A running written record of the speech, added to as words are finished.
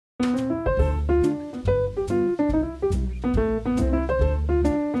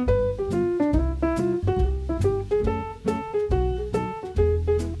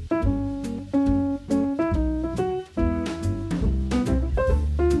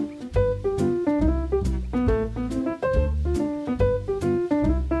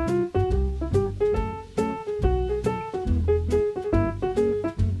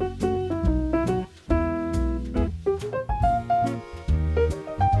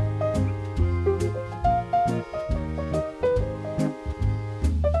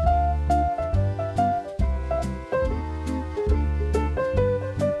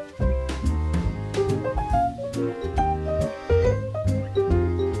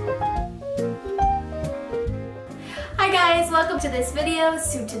Hi guys, welcome to this video.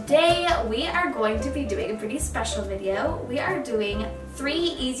 So today we are going to be doing a pretty special video. We are doing 3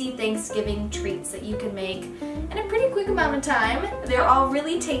 easy Thanksgiving treats that you can make in a pretty quick amount of time. They're all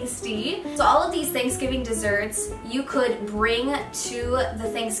really tasty. So all of these Thanksgiving desserts you could bring to the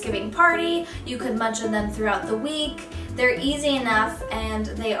Thanksgiving party. You could munch on them throughout the week. They're easy enough and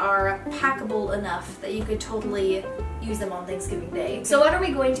they are packable enough that you could totally use them on Thanksgiving Day. So what are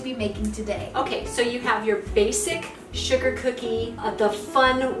we going to be making today? Okay, so you have your basic sugar cookie, the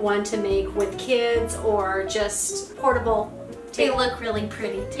fun one to make with kids or just portable. They look really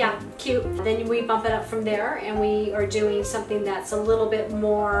pretty too. Yeah, cute. Then we bump it up from there and we are doing something that's a little bit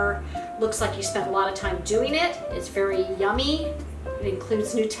more, looks like you spent a lot of time doing it. It's very yummy. It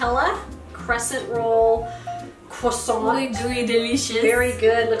includes Nutella, crescent roll, croissant. Very delicious. Very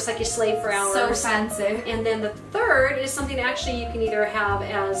good. Looks like you slaved for hours. So fancy. And then the third is something actually you can either have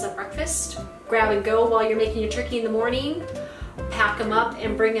as a breakfast, grab and go while you're making your turkey in the morning, pack them up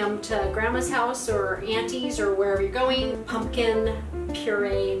and bring them to grandma's house or auntie's or wherever you're going. Pumpkin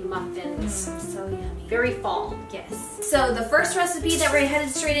puree muffins. So yummy. Very fall. Yes. So the first recipe that we're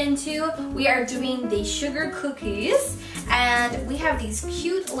headed straight into, we are doing the sugar cookies. And we have these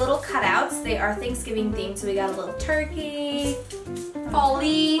cute little cutouts. They are Thanksgiving themed. So we got a little turkey, fall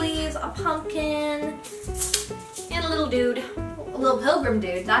leaves, a pumpkin, And a little dude. a little pilgrim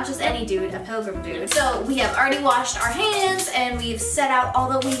dude, not just any dude, a pilgrim dude. So we have already washed our hands and we've set out all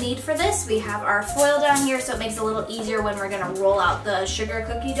that we need for this. We have our foil down here so it makes it a little easier when we're gonna roll out the sugar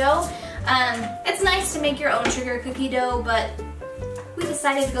cookie dough. It's nice to make your own sugar cookie dough, but we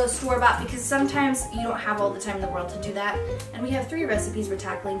decided to go store-bought because sometimes you don't have all the time in the world to do that. And we have 3 recipes we're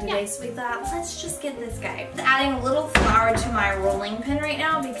tackling today, so we thought, let's just get this guy. Adding a little flour to my rolling pin right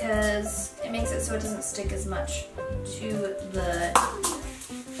now because it makes it so it doesn't stick as much to the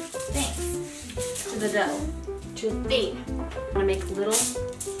thing, to the dough. To the thing. I'm gonna make little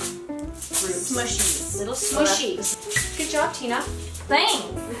groups. Smushies. Little smushies. Good job, Tina.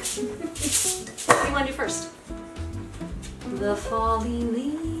 Thanks. What do you want to do first? The falling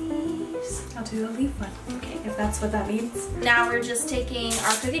leaves. I'll do a leaf one. Okay, if that's what that means. Now we're just taking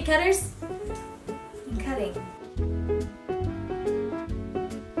our cookie cutters and cutting.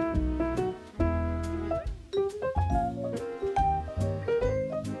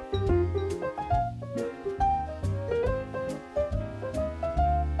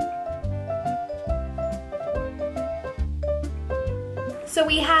 So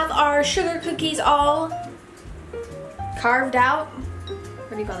we have our sugar cookies all carved out.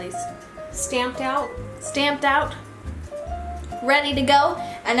 What do you call these? Stamped out. Stamped out. Ready to go.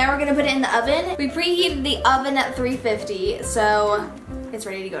 And now we're gonna put it in the oven. We preheated the oven at 350, so it's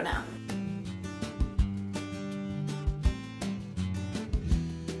ready to go now.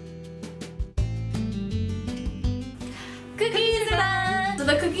 Cookies are done! So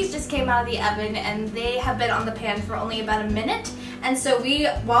the cookies just came out of the oven and they have been on the pan for only about a minute. And so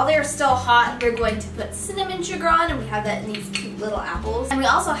while they're still hot, we're going to put cinnamon sugar on, and we have that in these cute little apples. And we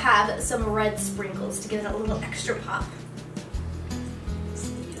also have some red sprinkles to give it a little extra pop.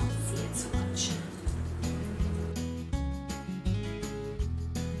 So you don't see it so much.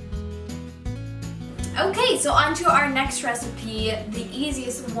 Okay, so on to our next recipe, the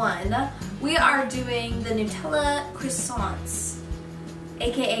easiest one. We are doing the Nutella croissants,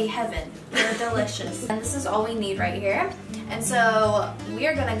 aka heaven. They're delicious. And this is all we need right here. And so we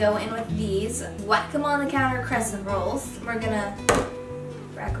are gonna go in with these, whack them on the counter crescent rolls. We're gonna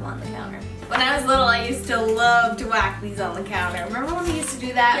rack them on the counter. When I was little, I used to love to whack these on the counter. Remember when we used to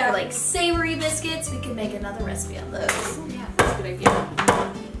do that for like savory biscuits? We could make another recipe on those. Yeah, that's a good idea.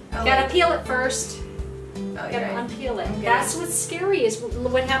 Oh, Gotta peel it first. Oh, Gotta right. unpeel it. Okay. That's what's scary is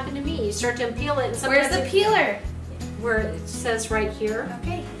what happened to me. You start to unpeel it and sometimes Where's the peeler? where it says right here.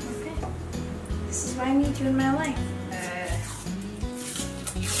 Okay, okay. This is what I need to in my life. Okay.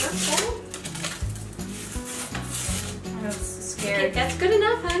 I was scared. Okay, that's good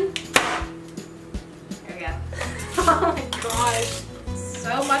enough, hun. There we go. Oh my gosh.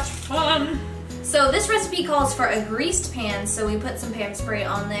 So much fun. So this recipe calls for a greased pan, so we put some pan spray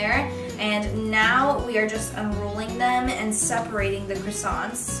on there, and now we are just unrolling them and separating the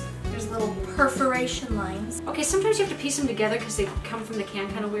croissants. There's little perforation lines. Okay, sometimes you have to piece them together because they come from the can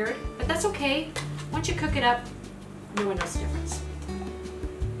kind of weird, but that's okay. Once you cook it up, no one knows the difference.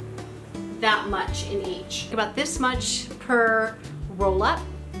 That much in each. About this much per roll up.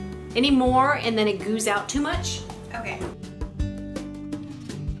 Any more and then it goos out too much. Okay.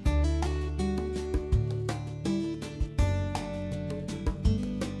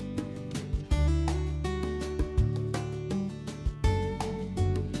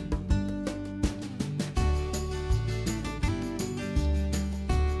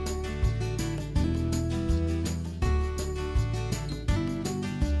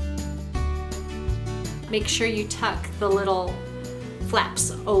 Make sure you tuck the little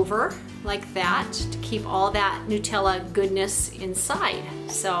flaps over like that to keep all that Nutella goodness inside.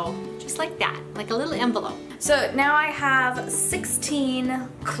 So just like that, like a little envelope. So now I have 16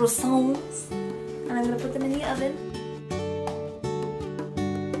 croissants and I'm gonna put them in the oven.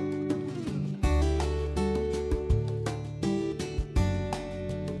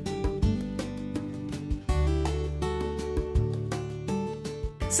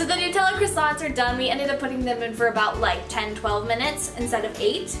 So the Nutella croissants are done. We ended up putting them in for about like 10-12 minutes instead of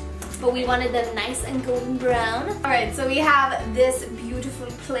 8. But we wanted them nice and golden brown. Alright, so we have this beautiful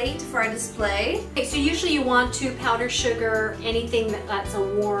plate for our display. Okay, so usually you want to powder sugar anything that's a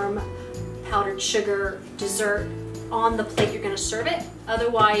warm powdered sugar dessert on the plate you're going to serve it.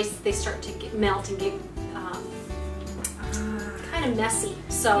 Otherwise they start to melt and get kind of messy.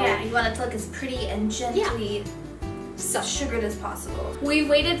 So yeah, you want it to look as pretty and gently sugared as possible. We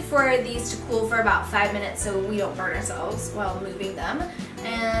waited for these to cool for about 5 minutes so we don't burn ourselves while moving them.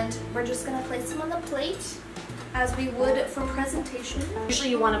 And we're just gonna place them on the plate as we would for presentation. Usually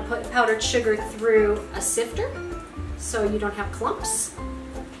you want to put powdered sugar through a sifter so you don't have clumps.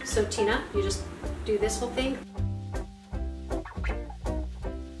 So Tina, you just do this whole thing.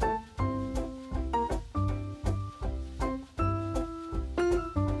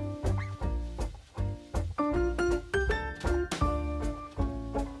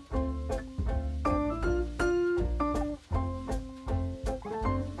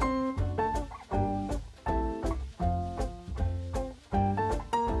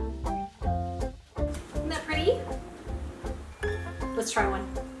 Let's try one.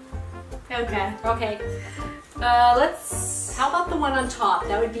 Okay. Okay. Let's... How about the one on top?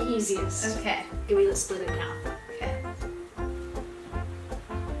 That would be easiest. Okay. Let's split it in half. Okay.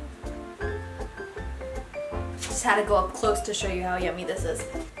 Just had to go up close to show you how yummy this is.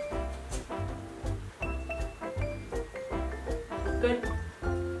 Good.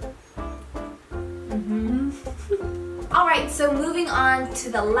 Alright, so moving on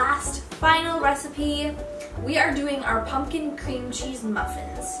to the last final recipe. We are doing our pumpkin cream cheese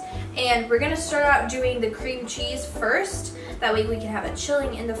muffins. And we're gonna start out doing the cream cheese first. That way we can have it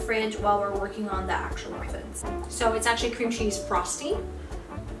chilling in the fridge while we're working on the actual muffins. So it's actually cream cheese frosting.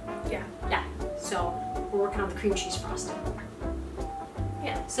 Yeah. Yeah. So we're working on the cream cheese frosting.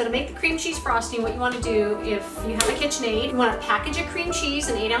 Yeah. So to make the cream cheese frosting, what you want to do, if you have a KitchenAid, you want to package your cream cheese,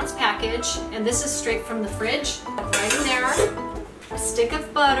 an 8-ounce package, and this is straight from the fridge. Right in there. A stick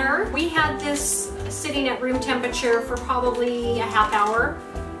of butter. We had this sitting at room temperature for probably a half hour,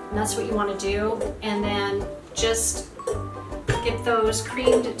 and that's what you want to do. And then just get those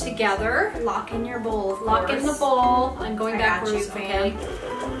creamed together. Lock in your bowl, of Lock course. in the bowl. I'm going backwards, you, okay?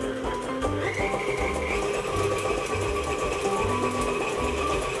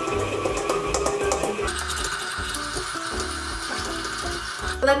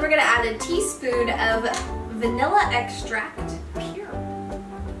 Then we're gonna add a teaspoon of vanilla extract.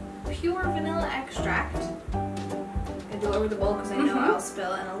 Pure vanilla extract. I do it over the bowl because I know I'll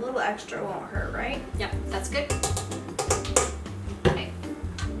spill, and a little extra won't hurt, right? Yep, that's good. Okay.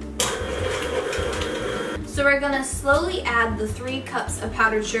 So we're gonna slowly add the 3 cups of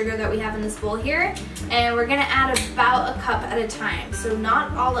powdered sugar that we have in this bowl here, and we're gonna add about a cup at a time. So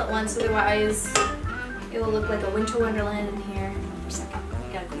not all at once, otherwise it will look like a winter wonderland in here. For a second,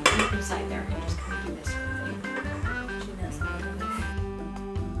 you gotta go deep inside there and just kind of do this.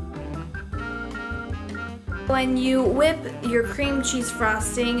 When you whip your cream cheese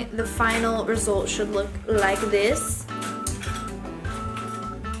frosting, the final result should look like this.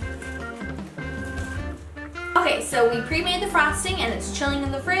 Okay, so we pre-made the frosting and it's chilling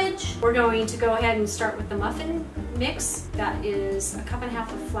in the fridge. We're going to go ahead and start with the muffin mix. That is a cup and a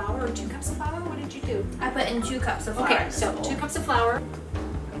half of flour, or 2 cups of flour. What did you do? I put in 2 cups of flour. Okay, so 2 cups of flour,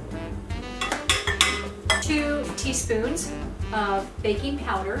 2 teaspoons of baking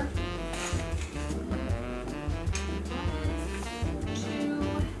powder, 2.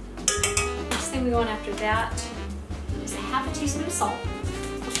 Next thing we want after that is a half a teaspoon of salt,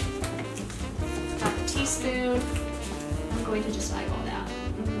 half a teaspoon. I'm going to just eyeball that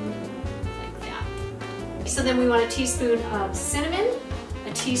like that. So then we want a teaspoon of cinnamon,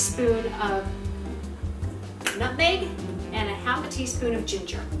 a teaspoon of nutmeg, and a half a teaspoon of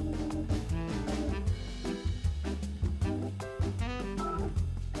ginger.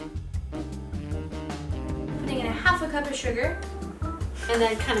 Putting in a half a cup of sugar. And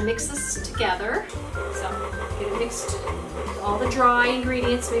then kind of mix this together. So get it mixed, all the dry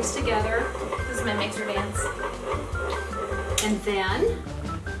ingredients mixed together. This is my mixer dance. And then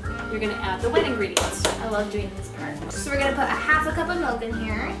you're gonna add the wet ingredients. I love doing this part. So we're gonna put a half a cup of milk in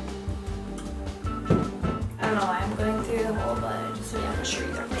here. don't know why I'm going through the whole, but I just I'm sure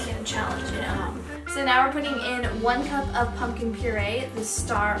you're making a challenge, you know. So now we're putting in 1 cup of pumpkin puree, the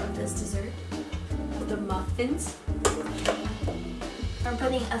star of this dessert. The muffins. We're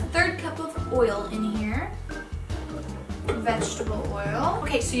putting a 1/3 cup of oil in here. Vegetable oil.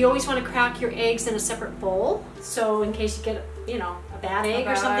 Okay, so you always want to crack your eggs in a separate bowl, so in case you get, you know, a bad egg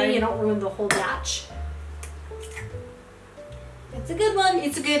or something, you don't ruin the whole batch. It's a good one.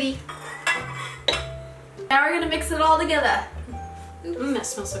 It's a goodie. Now we're gonna mix it all together. That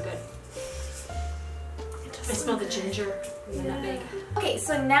smells so good. I smell the ginger and the nutmeg. Okay,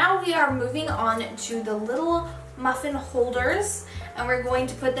 so now we are moving on to the little muffin holders, and we're going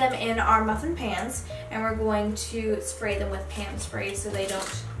to put them in our muffin pans, and we're going to spray them with pan spray so they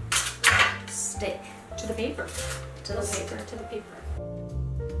don't stick To the paper. to the paper. To the paper.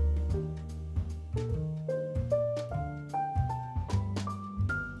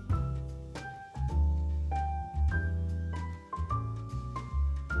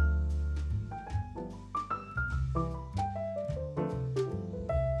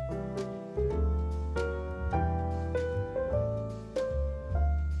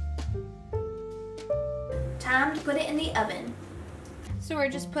 Time to put it in the oven. So we're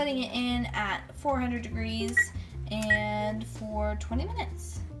just putting it in at 400 degrees and for 20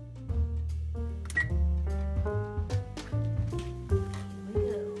 minutes.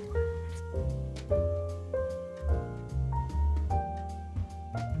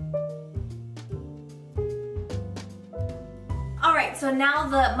 Alright, so now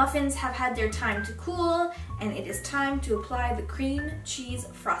the muffins have had their time to cool, and it is time to apply the cream cheese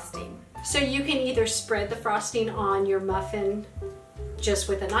frosting. So you can either spread the frosting on your muffin just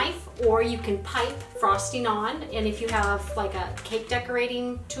with a knife, or you can pipe frosting on, and if you have like a cake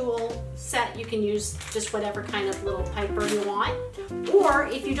decorating tool set, you can use just whatever kind of little piper you want. Or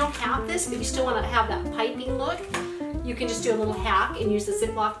if you don't have this, but you still want to have that piping look, you can just do a little hack and use the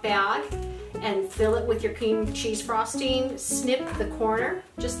Ziploc bag and fill it with your cream cheese frosting, snip the corner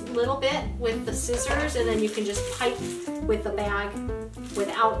just a little bit with the scissors, and then you can just pipe with the bag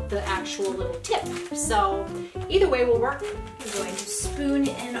without the actual little tip. So either way will work. We're going to spoon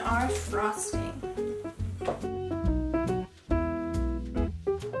in our frosting.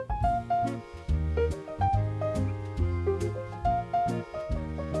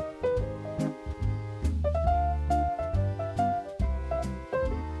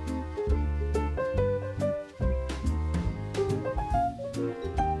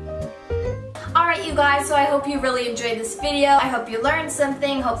 Alright you guys, so I hope you really enjoyed this video. I hope you learned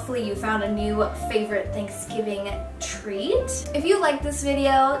something. Hopefully you found a new favorite Thanksgiving treat. If you liked this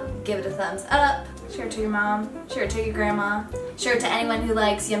video, give it a thumbs up. Share it to your mom. Share it to your grandma. Share it to anyone who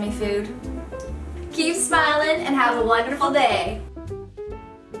likes yummy food. Keep smiling and have a wonderful day.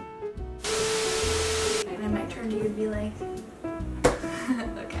 And I might turn to you and be like,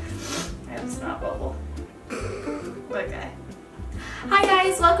 okay. I have a snot bubble. Okay. Hi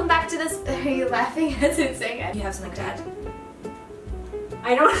guys, welcome back to this. Are you laughing as it's saying it? You have something to add?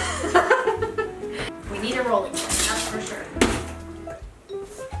 I don't. We need a rolling pin, that's for sure.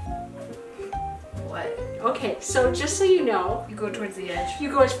 What? Okay, so just so you know, You go towards the edge.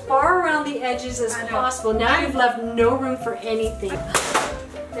 you go as far around the edges as possible. Now you've left no room for anything.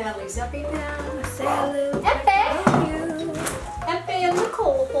 Natalie's upping now. Say hello. Epe in the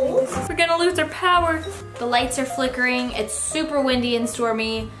coal hole. We're gonna lose our power. The lights are flickering. It's super windy and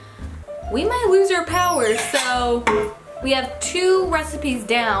stormy. We might lose our power, so we have 2 recipes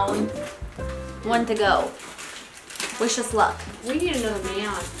down, 1 to go. Wish us luck. We need another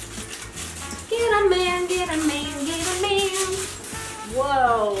man. Get a man, get a man, get a man.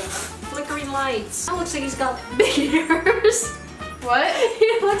 Whoa, flickering lights. That looks like he's got big ears. What?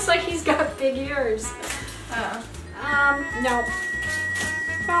 He looks like he's got big ears. No.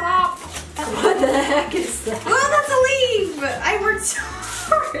 Shut up. What the heck is that? Oh, that's a leaf! I worked so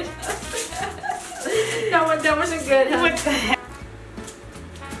hard. That wasn't good, huh? What the heck?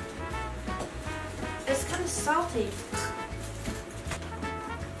 It's kind of salty.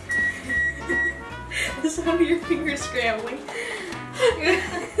 The sound of your fingers scrambling.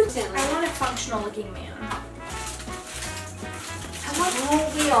 I want a functional looking man.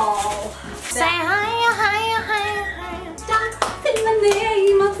 Won't we all? Say hiya, hiya, hiya, hiya. Stop in the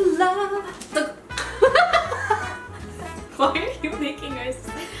name of love. Look. Why are you making us?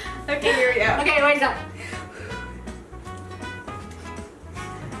 Okay, here we go. Okay, wait up.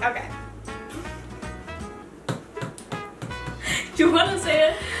 Okay. Do you want to say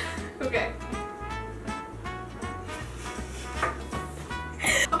it? Okay.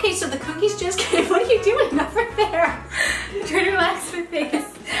 Okay, so the cookies just came. What are you doing over there? Try to relax my face.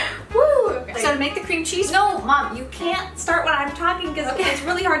 Woo! Okay. So to make the cream cheese. No, Mom, you can't start when I'm talking because it's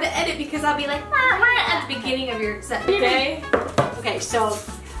really hard to edit because I'll be like, at the beginning of your set. Okay? Okay, so.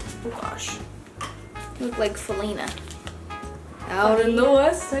 Oh gosh. You look like Felina. Out in the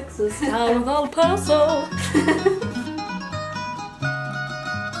West Texas town of El Paso.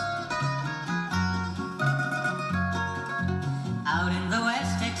 Out in the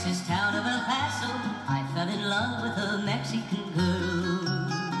West Texas town of El Paso, I fell in love with a Mexican girl.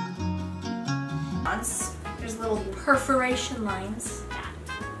 There's little perforation lines.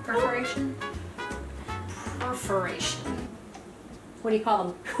 Perforation? Perforation. What do you call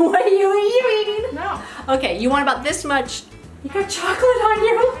them? What are you eating? No. Okay, you want about this much. You got chocolate on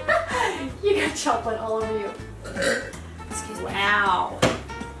you. You got chocolate all over you. Excuse me. Wow.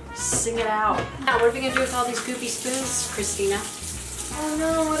 Sing it out. Now, what are we gonna do with all these goopy spoons, Kristina? Oh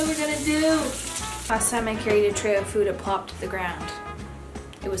no, what are we gonna do? Last time I carried a tray of food, it plopped to the ground.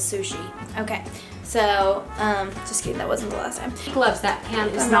 It was sushi. Okay, so, just kidding, that wasn't the last time. Gloves, that pan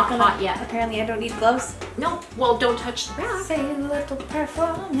is I'm not gonna- hot yet. Apparently I don't need gloves. No, well, don't touch the rack. Say a little prayer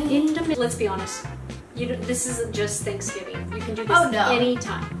for me. Let's be honest. This isn't just Thanksgiving. You can do this Oh, no.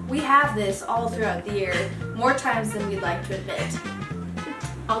 anytime. We have this all throughout the year, more times than we'd like to admit.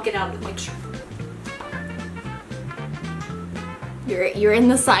 I'll get out of the picture. You're in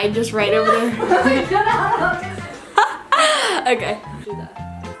the side, just right over there. Okay. Do that.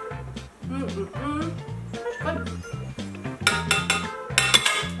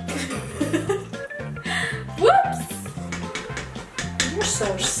 Whoops! You're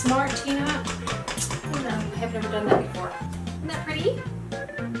so smart, Tina. Oh no. I have never done that before. Isn't that pretty?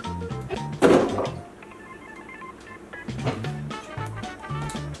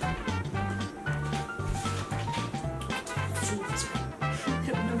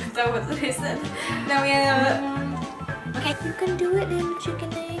 That was what I said. Now we have Okay. You can do it in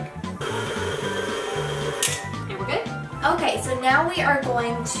chicken egg. Okay, we're good? Okay, so now we are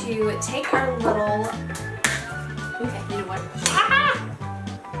going to take our little... Okay, you know what?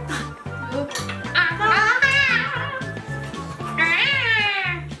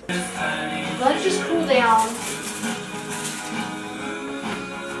 Let it just cool down.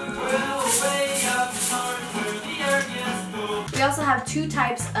 We also have two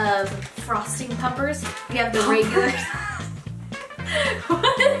types of frosting pumpers. We have the regular...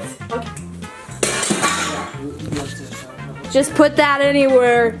 What? Okay. Just put that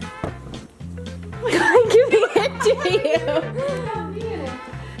anywhere. I'm giving it to you.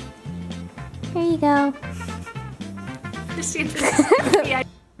 Here you go. Kristina.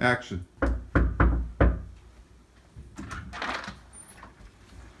 Action.